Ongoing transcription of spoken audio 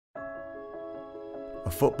A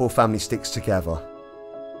football family sticks together.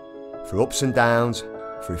 Through ups and downs,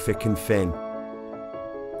 through thick and thin.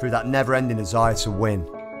 Through that never-ending desire to win.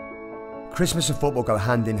 Christmas and football go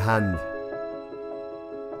hand in hand.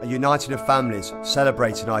 A uniting of families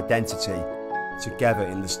celebrating identity together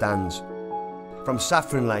in the stands. From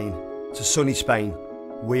Saffron Lane to sunny Spain,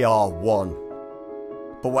 we are one.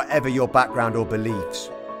 But whatever your background or beliefs,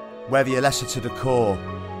 whether you're Leicester to the core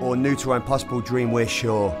or new to our impossible dream, we're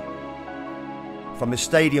sure. From the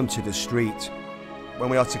stadium to the street, when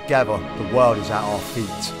we are together, the world is at our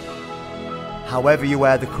feet. However you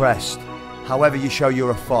wear the crest, however you show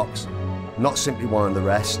you're a fox, not simply one of the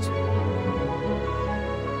rest.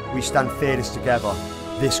 We stand fearless together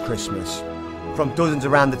this Christmas. From dozens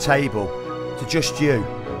around the table to just you.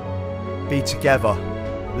 Be together,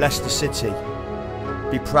 Leicester City.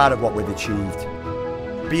 Be proud of what we've achieved.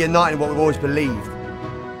 Be united in what we've always believed.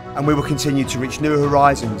 And we will continue to reach new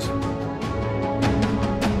horizons.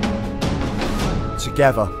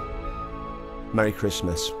 Together. Merry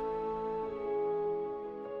Christmas.